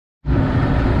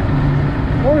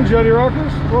morning, Jettie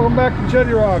Rockers. Welcome back to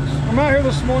Jettie Rocks. I'm out here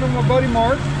this morning with my buddy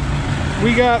Mark.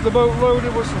 We got the boat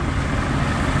loaded with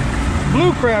some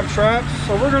blue crab traps,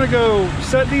 so we're gonna go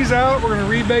set these out. We're gonna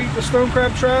rebait the stone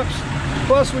crab traps.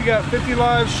 Plus we got 50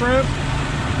 live shrimp.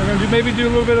 We're gonna maybe do a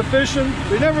little bit of fishing.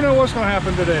 We never know what's gonna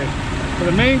happen today. But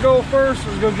the main goal first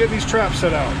is go get these traps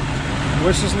set out.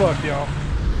 Wish us luck, y'all.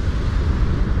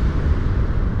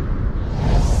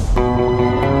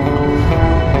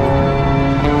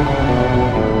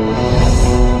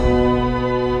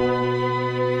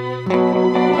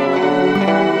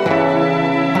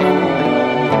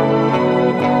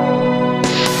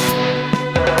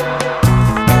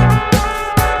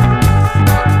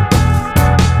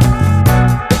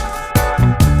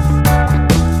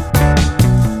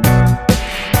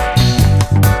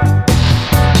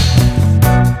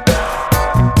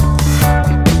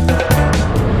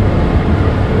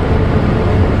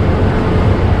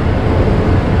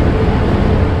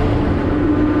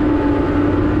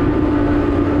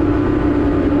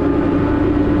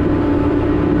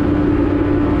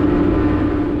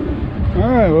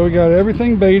 Well, we got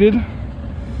everything baited.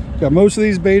 Got most of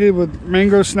these baited with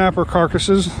mangrove snapper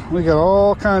carcasses. We got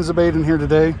all kinds of bait in here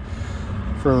today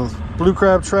for blue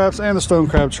crab traps and the stone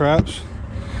crab traps.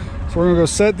 So we're gonna go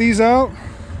set these out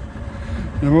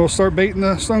and we'll start baiting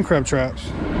the stone crab traps.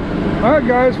 All right,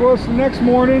 guys, well, it's the next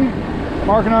morning.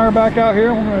 Mark and I are back out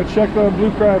here and we're gonna check the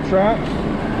blue crab traps.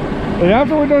 And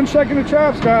after we're done checking the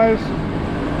traps, guys,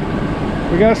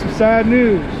 we got some sad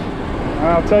news.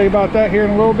 I'll tell you about that here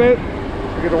in a little bit.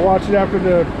 We're gonna watch it after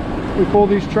we pull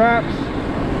these traps.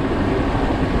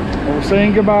 We're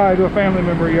saying goodbye to a family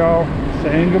member, y'all.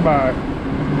 Saying goodbye.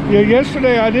 Yeah,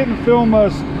 yesterday I didn't film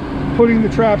us putting the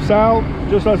traps out,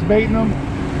 just us baiting them.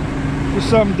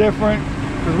 Just something different,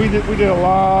 because we did a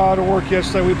lot of work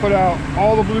yesterday. We put out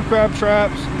all the blue crab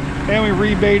traps and we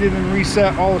rebaited and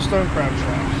reset all the stone crab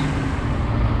traps.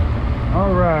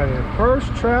 All right,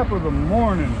 first trap of the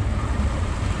morning.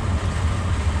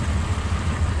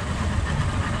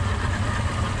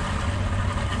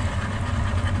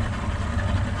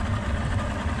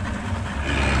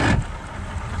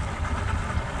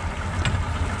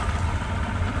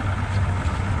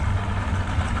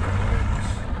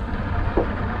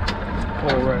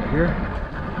 Right here.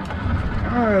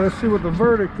 All right, let's see what the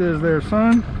verdict is there,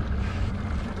 son.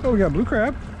 Oh, we got blue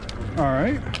crab. All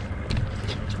right.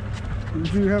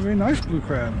 You have a nice blue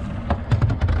crab.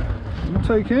 We'll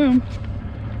take him.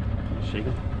 Shake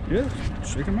him? Yeah,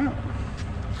 shake him out.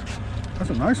 That's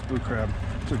a nice blue crab.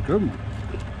 It's a good one.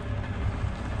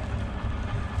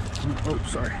 Oh,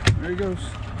 sorry. There he goes.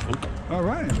 All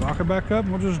right, lock it back up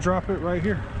and we'll just drop it right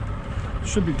here.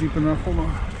 Should be deep enough. Hold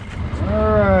on.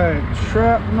 All right,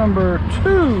 trap number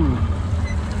 2.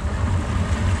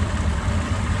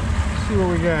 Let's see what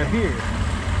we got here.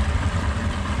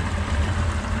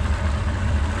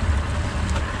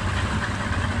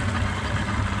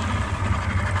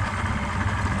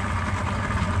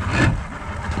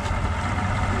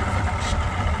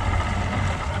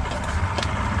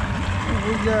 What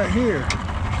we got here?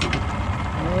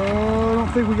 Oh, I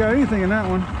don't think we got anything in that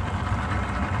one.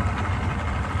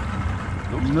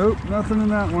 Nope, nothing in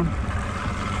that one.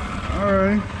 All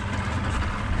right.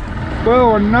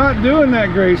 Well, we're not doing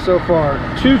that great so far.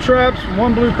 2 traps,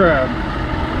 1 blue crab.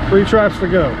 3 traps to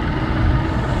go.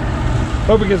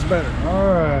 Hope it gets better. All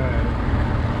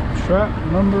right. Trap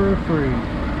number 3.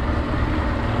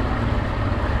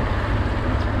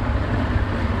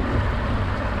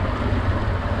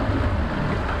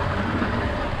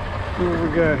 See what we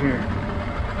got here.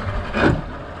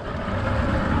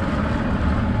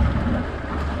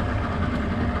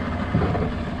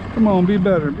 Come on, be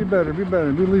better, be better, be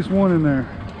better. Be at least 1 in there.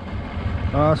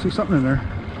 I see something in there.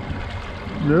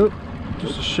 Nope,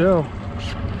 just a shell.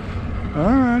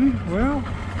 Alrighty, well.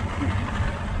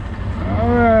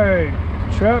 Alright,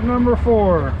 trap number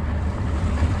 4.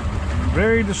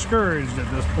 Very discouraged at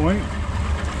this point.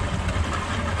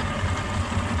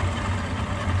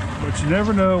 But you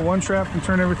never know, 1 trap can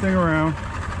turn everything around.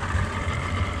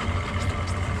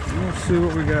 Let's see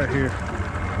what we got here.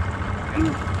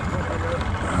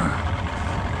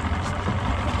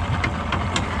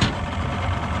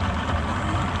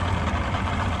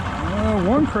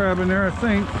 1 crab in there, I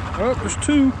think. Oh, there's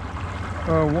 2.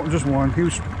 Just 1. He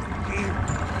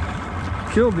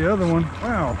killed the other one.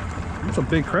 Wow, that's a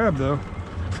big crab, though.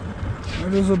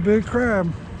 That is a big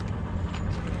crab.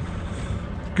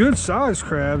 Good sized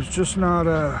crabs, just not.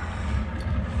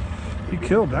 He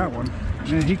killed that one.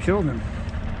 Man, he killed him.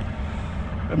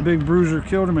 That big bruiser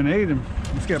killed him and ate him.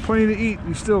 He's got plenty to eat.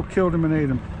 He still killed him and ate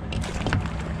him.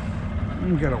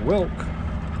 And we got a whelk.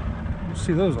 You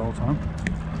see those all the time.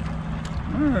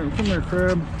 Alright, come here,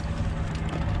 crab.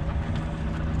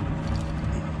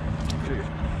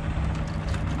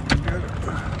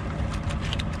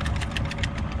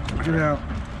 Get out.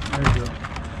 There you go.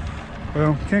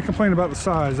 Well, can't complain about the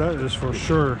size, that is for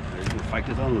sure.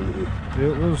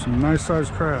 It was some nice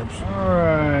sized crabs.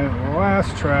 Alright,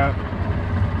 last trap.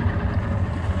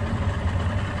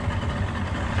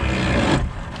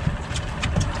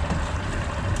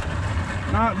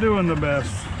 Not doing the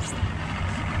best.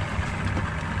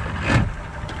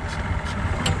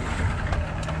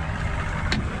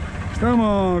 Come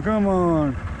on, come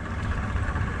on.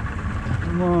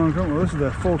 Come on, come on. This is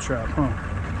that full trap, huh?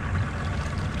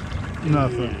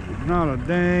 Nothing. Not a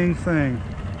dang thing.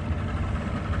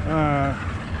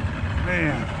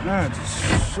 Man, that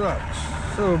just sucks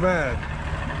so bad.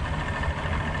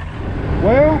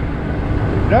 Well,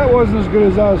 that wasn't as good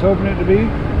as I was hoping it to be.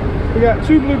 We got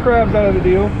 2 blue crabs out of the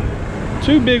deal,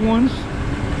 2 big ones,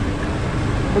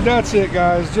 but that's it,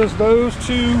 guys. Just those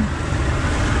 2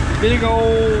 big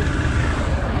old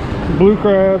blue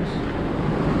crabs,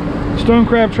 stone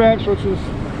crab traps, which is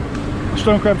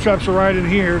stone crab traps are right in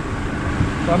here.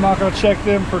 So I'm not going to check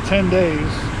them for 10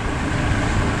 days.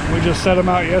 We just set them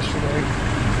out yesterday.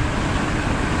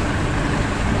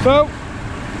 So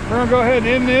we're going to go ahead and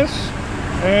end this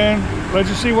and let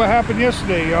you see what happened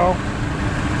yesterday, y'all.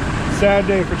 Sad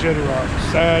day for Jettie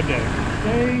Rocks. Sad day.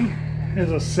 Today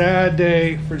is a sad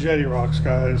day for Jettie Rocks,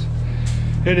 guys.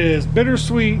 It is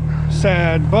bittersweet,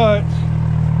 sad, but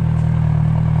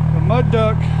the mud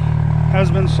duck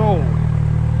has been sold.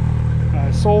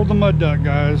 I sold the mud duck,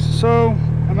 guys. So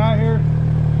I'm out here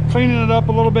cleaning it up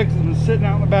a little bit because I've been sitting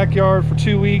out in the backyard for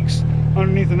 2 weeks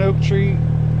underneath an oak tree.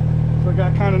 So it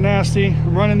got kind of nasty.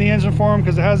 I'm running the engine for them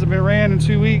because it hasn't been ran in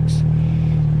 2 weeks.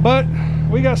 But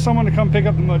we got someone to come pick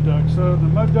up the mud duck. So the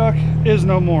mud duck is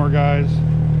no more, guys.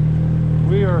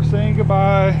 We are saying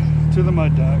goodbye to the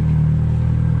mud duck.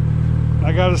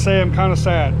 I gotta say, I'm kind of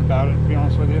sad about it, to be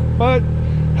honest with you. But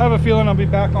have a feeling I'll be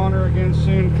back on her again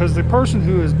soon, because the person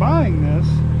who is buying this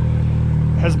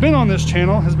has been on this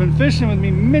channel, has been fishing with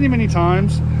me many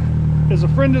times, is a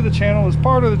friend of the channel, is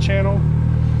part of the channel,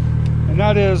 and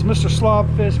that is Mr.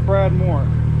 Slobfish Brad Moore.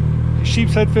 He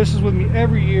sheepshead fishes with me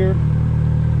every year.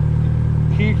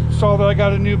 He saw that I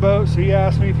got a new boat, so he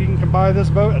asked me if he can buy this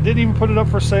boat. I didn't even put it up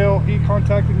for sale. He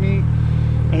contacted me,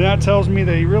 and that tells me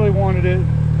that he really wanted it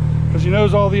because he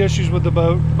knows all the issues with the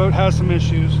boat. The boat has some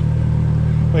issues,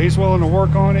 but he's willing to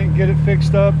work on it, get it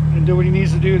fixed up, and do what he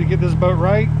needs to do to get this boat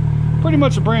right. Pretty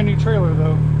much a brand new trailer,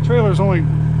 though. The trailer is only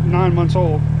 9 months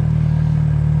old.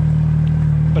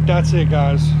 But that's it,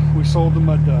 guys. We sold the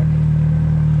mud duck.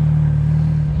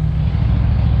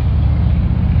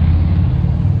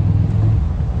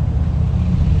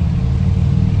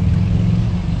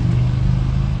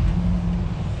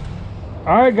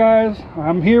 Alright guys,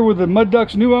 I'm here with the mud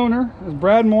duck's new owner. It's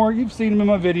Brad Moore. You've seen him in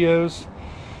my videos.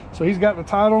 So he's got the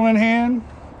title in hand.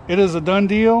 It is a done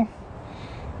deal.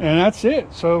 And that's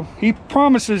it. So he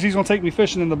promises he's going to take me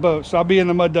fishing in the boat. So I'll be in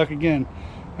the mud duck again.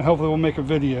 And hopefully we'll make a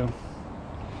video.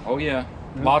 Oh yeah.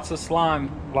 Lots of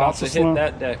slime. Lots of slime. Hit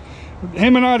that deck.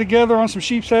 Him and I together on some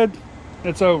sheep's head,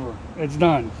 it's over. It's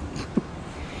done.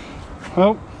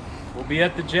 Well, we'll be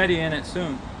at the jetty in it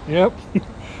soon. Yep.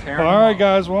 All right,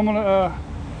 guys. Well, I'm gonna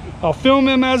I'll film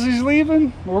him as he's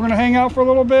leaving. We're gonna hang out for a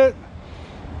little bit.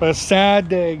 But a sad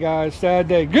day, guys. Sad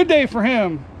day. Good day for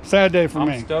him. Sad day for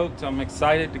me. I'm stoked. I'm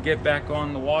excited to get back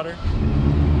on the water.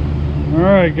 All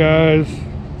right, guys.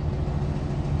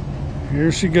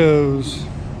 Here she goes.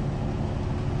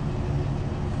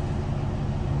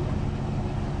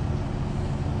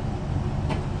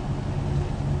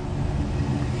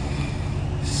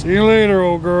 See you later,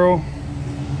 old girl.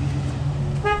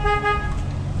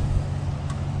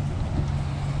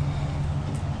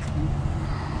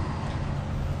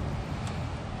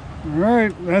 All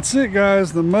right, that's it,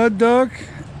 guys. The mud duck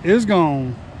is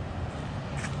gone.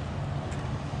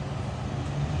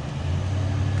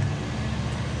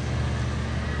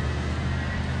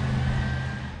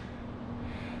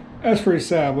 That's pretty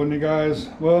sad, wasn't it, guys?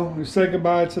 Well, we said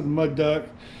goodbye to the mud duck.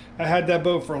 I had that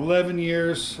boat for 11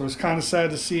 years, so it was kind of sad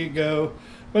to see it go,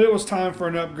 but it was time for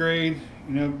an upgrade.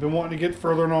 You know, been wanting to get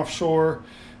further and offshore.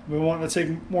 Been wanting to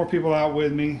take more people out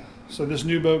with me, so this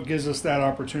new boat gives us that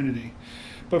opportunity.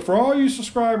 But for all you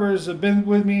subscribers that have been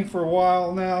with me for a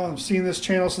while now and seen this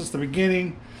channel since the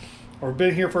beginning, or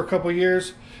been here for a couple of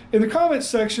years, in the comments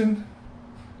section,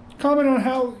 comment on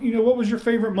how, you know, what was your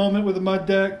favorite moment with the mud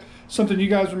duck, something you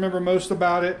guys remember most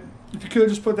about it. If you could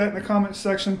just put that in the comments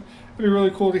section, it'd be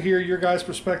really cool to hear your guys'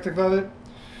 perspective of it.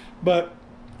 But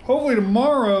hopefully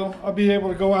tomorrow I'll be able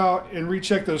to go out and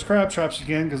recheck those crab traps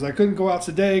again, because I couldn't go out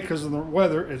today because of the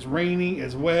weather. It's rainy,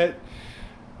 it's wet,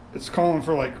 it's calling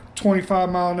for like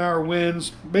 25-mile-an-hour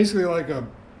winds, basically like a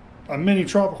mini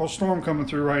tropical storm coming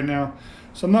through right now.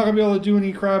 So I'm not gonna be able to do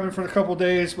any crabbing for a couple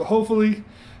days, but hopefully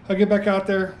I'll get back out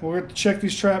there. We'll have to check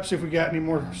these traps, see if we got any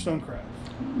more stone crab.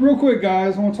 Real quick,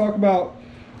 guys, I want to talk about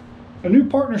a new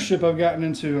partnership I've gotten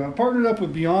into. I partnered up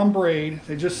with BRAID.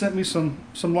 They just sent me some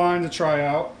line to try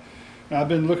out. And I've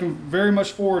been looking very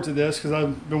much forward to this because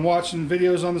I've been watching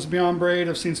videos on this BRAID.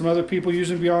 I've seen some other people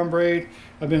using BRAID.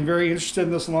 I've been very interested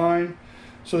in this line.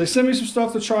 So they sent me some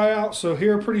stuff to try out. So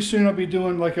here pretty soon I'll be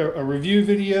doing like a review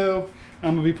video.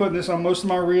 I'm going to be putting this on most of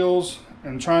my reels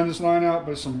and trying this line out.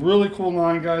 But it's some really cool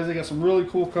line, guys. They got some really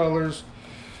cool colors.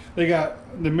 They got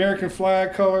the American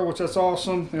flag color, which that's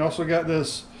awesome. They also got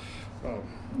this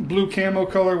blue camo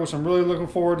color, which I'm really looking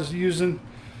forward to using.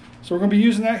 So we're going to be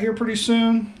using that here pretty soon.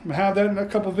 I'm going to have that in a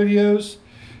couple videos.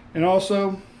 And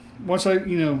also, once I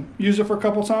use it for a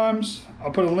couple times,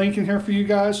 I'll put a link in here for you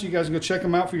guys so you guys can go check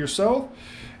them out for yourself.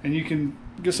 And you can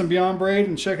get some BRAID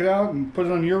and check it out and put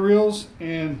it on your reels.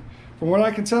 And from what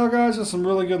I can tell, guys, it's some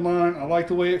really good line. I like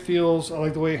the way it feels. I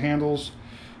like the way it handles.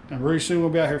 And very soon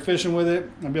we'll be out here fishing with it.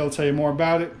 I'll be able to tell you more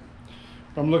about it.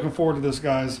 But I'm looking forward to this,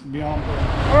 guys. BRAID.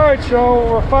 All right, y'all.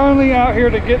 We're finally out here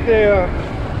to get the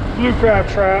blue crab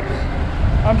traps.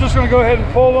 I'm just going to go ahead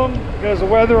and pull them because the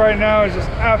weather right now is just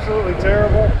absolutely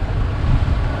terrible.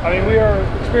 I mean, we are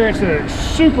experiencing a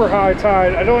super high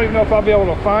tide. I don't even know if I'll be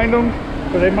able to find them,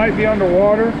 but they might be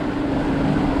underwater.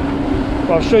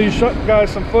 So I'll show you guys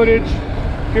some footage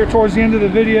here towards the end of the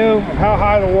video of how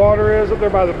high the water is up there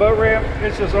by the boat ramp.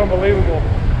 It's just unbelievable.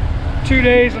 2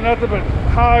 days of nothing but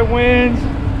high winds,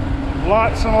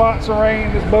 lots and lots of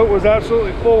rain. This boat was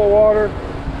absolutely full of water.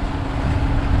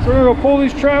 So we're gonna go pull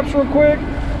these traps real quick,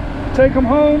 take them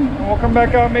home, and we'll come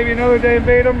back out maybe another day and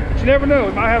bait them. But you never know,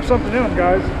 we might have something in them,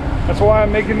 guys. That's why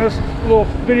I'm making this little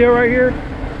video right here,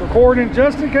 recording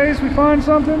just in case we find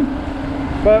something.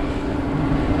 But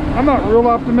I'm not real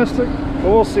optimistic, but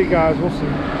we'll see, guys, we'll see.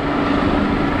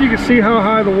 You can see how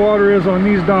high the water is on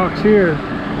these docks here.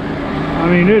 I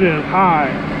mean, it is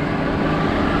high.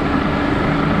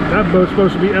 That boat's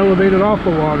supposed to be elevated off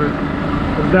the water.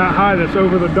 It's that high that's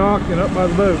over the dock and up by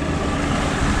the boat.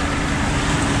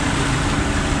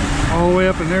 All the way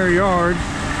up in their yard.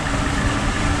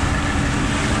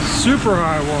 Super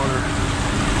high water.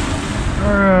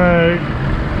 Alright.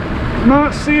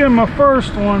 Not seeing my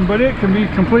first one, but it can be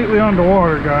completely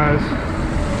underwater, guys.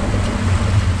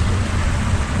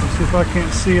 Let's see if I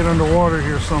can't see it underwater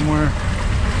here somewhere.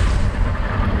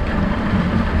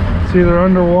 It's either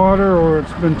underwater or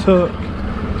it's been took.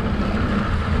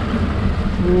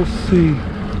 We'll see.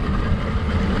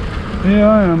 Yeah,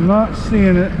 I am not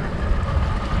seeing it.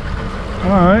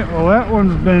 Alright, well that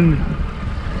one's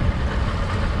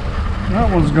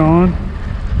gone.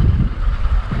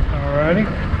 Alrighty.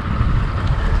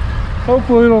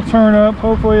 Hopefully it'll turn up.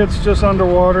 Hopefully it's just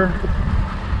underwater.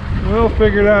 We'll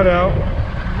figure that out.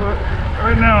 But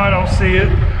right now I don't see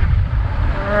it.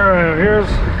 Alright, here's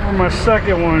where my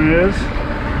second one is.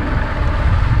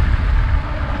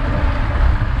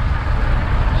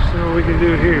 See what we can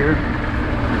do here.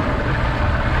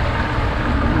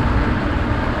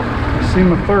 I see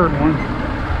my third one.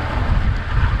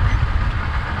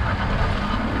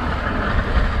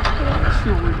 Let's see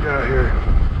what we got here.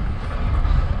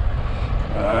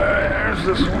 Alright, there's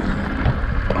this one.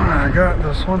 I got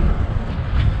this one.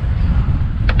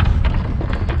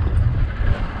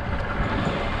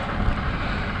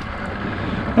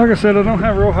 Like I said, I don't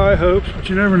have real high hopes, but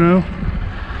you never know.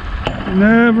 You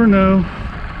never know.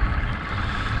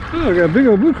 Oh, I got a big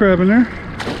old blue crab in there.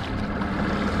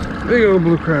 Big old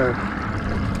blue crab.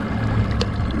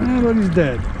 Oh, but he's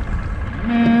dead.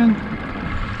 Man,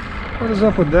 what is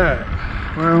up with that?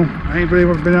 Well, I ain't been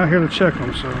able to be out here to check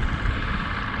them, so.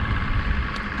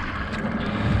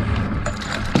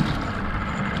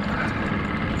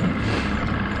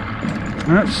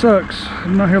 That sucks.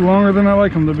 I'm not here longer than I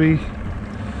like them to be.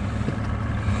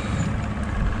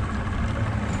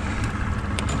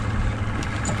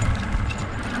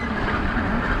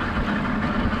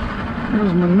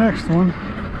 Here's my next one.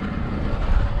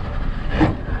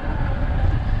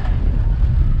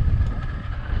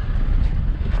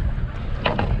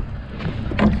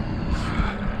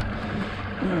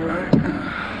 All right.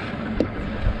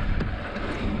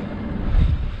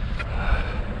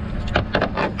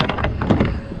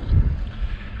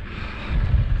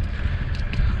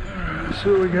 Let's see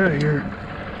what we got here.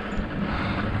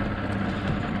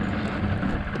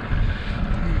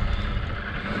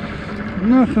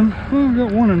 Nothing. Oh, I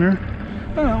got one in there.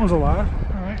 Oh, that one's alive.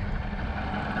 All right.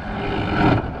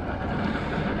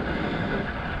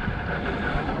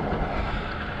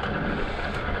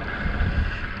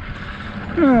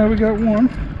 We got one.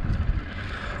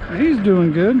 He's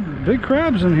doing good. Big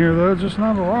crabs in here though, just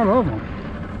not a lot of them.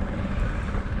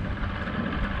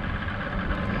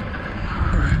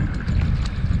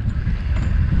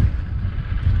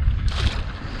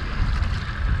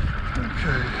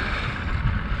 Okay.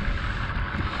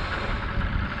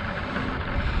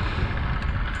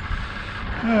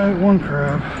 Alright, one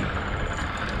crab.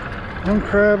 One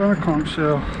crab and a conch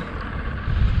shell.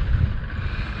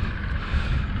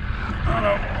 I don't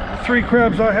know. The 3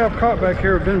 crabs I have caught back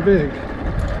here have been big.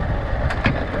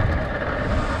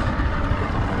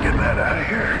 Get that out of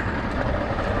here.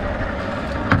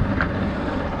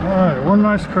 Alright, one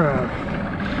nice crab.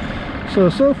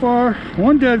 So far,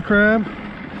 one dead crab,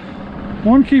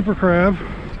 one keeper crab,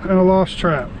 and a lost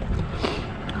trap.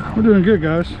 We're doing good,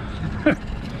 guys.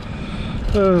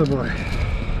 Oh boy.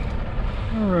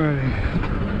 Alrighty.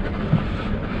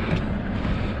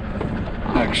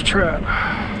 Next trap.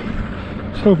 I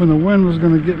was hoping the wind was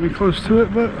going to get me close to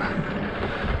it, but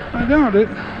I doubt it.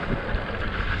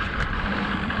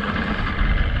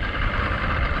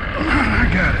 I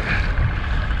got it.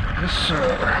 Yes,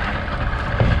 sir.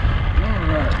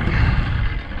 Alright.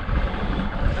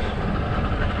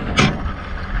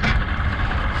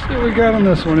 See what we got on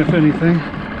this one, if anything.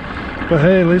 But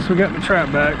hey, at least we got the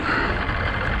trap back.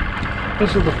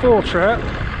 This is the full trap.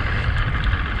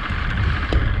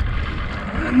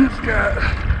 And it's got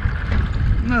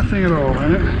nothing at all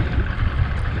in it.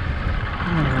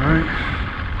 Alright.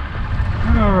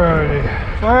 Alrighty.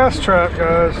 Last trap,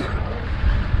 guys.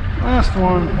 Last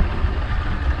one.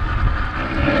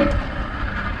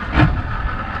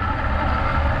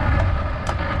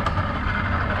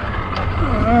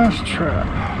 Last trap.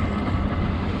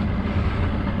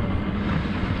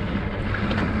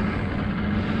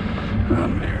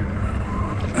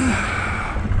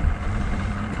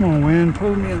 Come on, wind,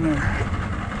 pull me in there.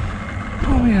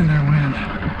 Pull me in there, wind.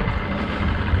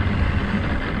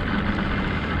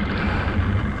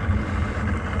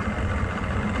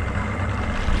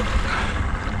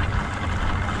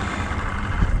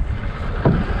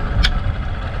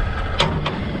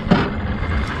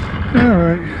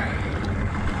 Alright.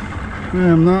 I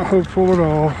am not hopeful at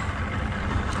all.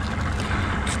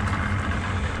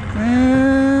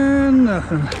 And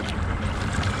nothing.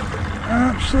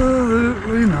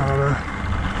 Absolutely nada.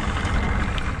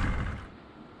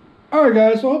 Alright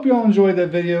guys, so I hope you all enjoyed that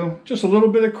video. Just a little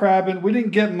bit of crabbing. We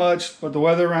didn't get much, but the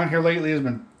weather around here lately has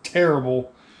been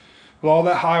terrible. With all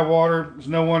that high water, it's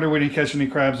no wonder we didn't catch any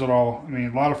crabs at all. I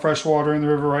mean, a lot of fresh water in the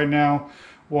river right now.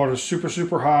 Water's super,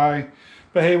 super high.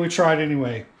 But hey, we tried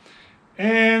anyway.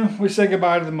 And we said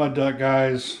goodbye to the mud duck,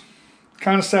 guys.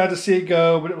 Kind of sad to see it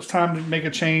go, but it was time to make a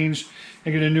change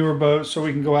and get a newer boat so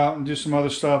we can go out and do some other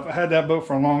stuff. I had that boat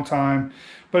for a long time,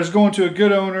 but it's going to a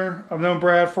good owner. I've known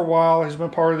Brad for a while. He's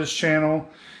been part of this channel.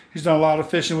 He's done a lot of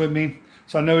fishing with me,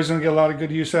 so I know he's going to get a lot of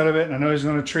good use out of it, and I know he's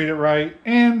going to treat it right.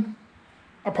 And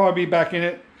I'll probably be back in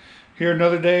it here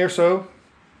another day or so,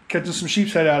 catching some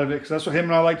sheep's head out of it, because that's what him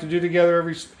and I like to do together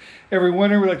every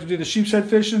winter. We like to do the sheep's head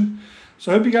fishing.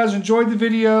 So I hope you guys enjoyed the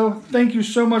video. Thank you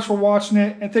so much for watching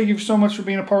it, and thank you so much for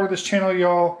being a part of this channel,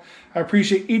 y'all. I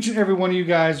appreciate each and every one of you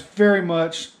guys very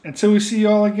much. Until we see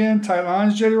y'all again, tight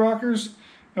lines, Jettie Rockers, and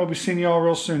we'll be seeing y'all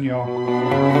real soon, y'all.